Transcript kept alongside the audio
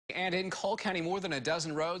And in Cole County, more than a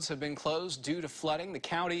dozen roads have been closed due to flooding. The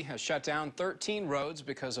county has shut down 13 roads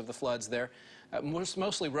because of the floods there.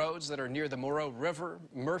 Mostly roads that are near the Moreau River,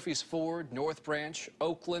 Murphy's Ford, North Branch,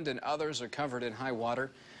 Oakland, and others are covered in high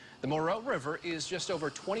water. The Moreau River is just over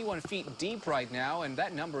 21 feet deep right now, and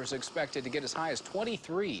that number is expected to get as high as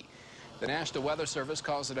 23. The National Weather Service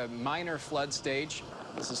calls it a minor flood stage.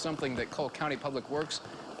 This is something that Cole County Public Works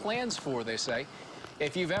plans for, they say.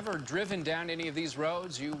 If you've ever driven down any of these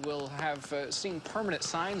roads, you will have seen permanent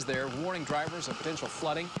signs there warning drivers of potential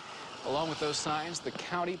flooding. Along with those signs, the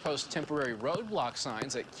county posts temporary roadblock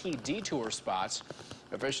signs at key detour spots.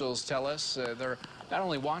 Officials tell us they're not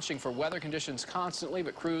only watching for weather conditions constantly,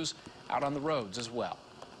 but crews out on the roads as well.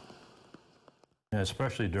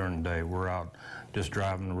 Especially during the day, we're out just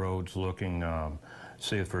driving the roads looking,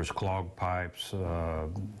 see if there's clogged pipes,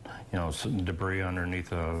 some debris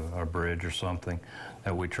underneath a bridge or something,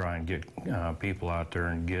 that we try and get people out there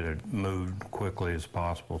and get it moved quickly as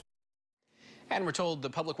possible. And we're told the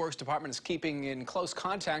Public Works Department is keeping in close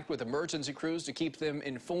contact with emergency crews to keep them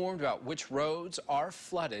informed about which roads are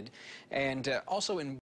flooded, and also in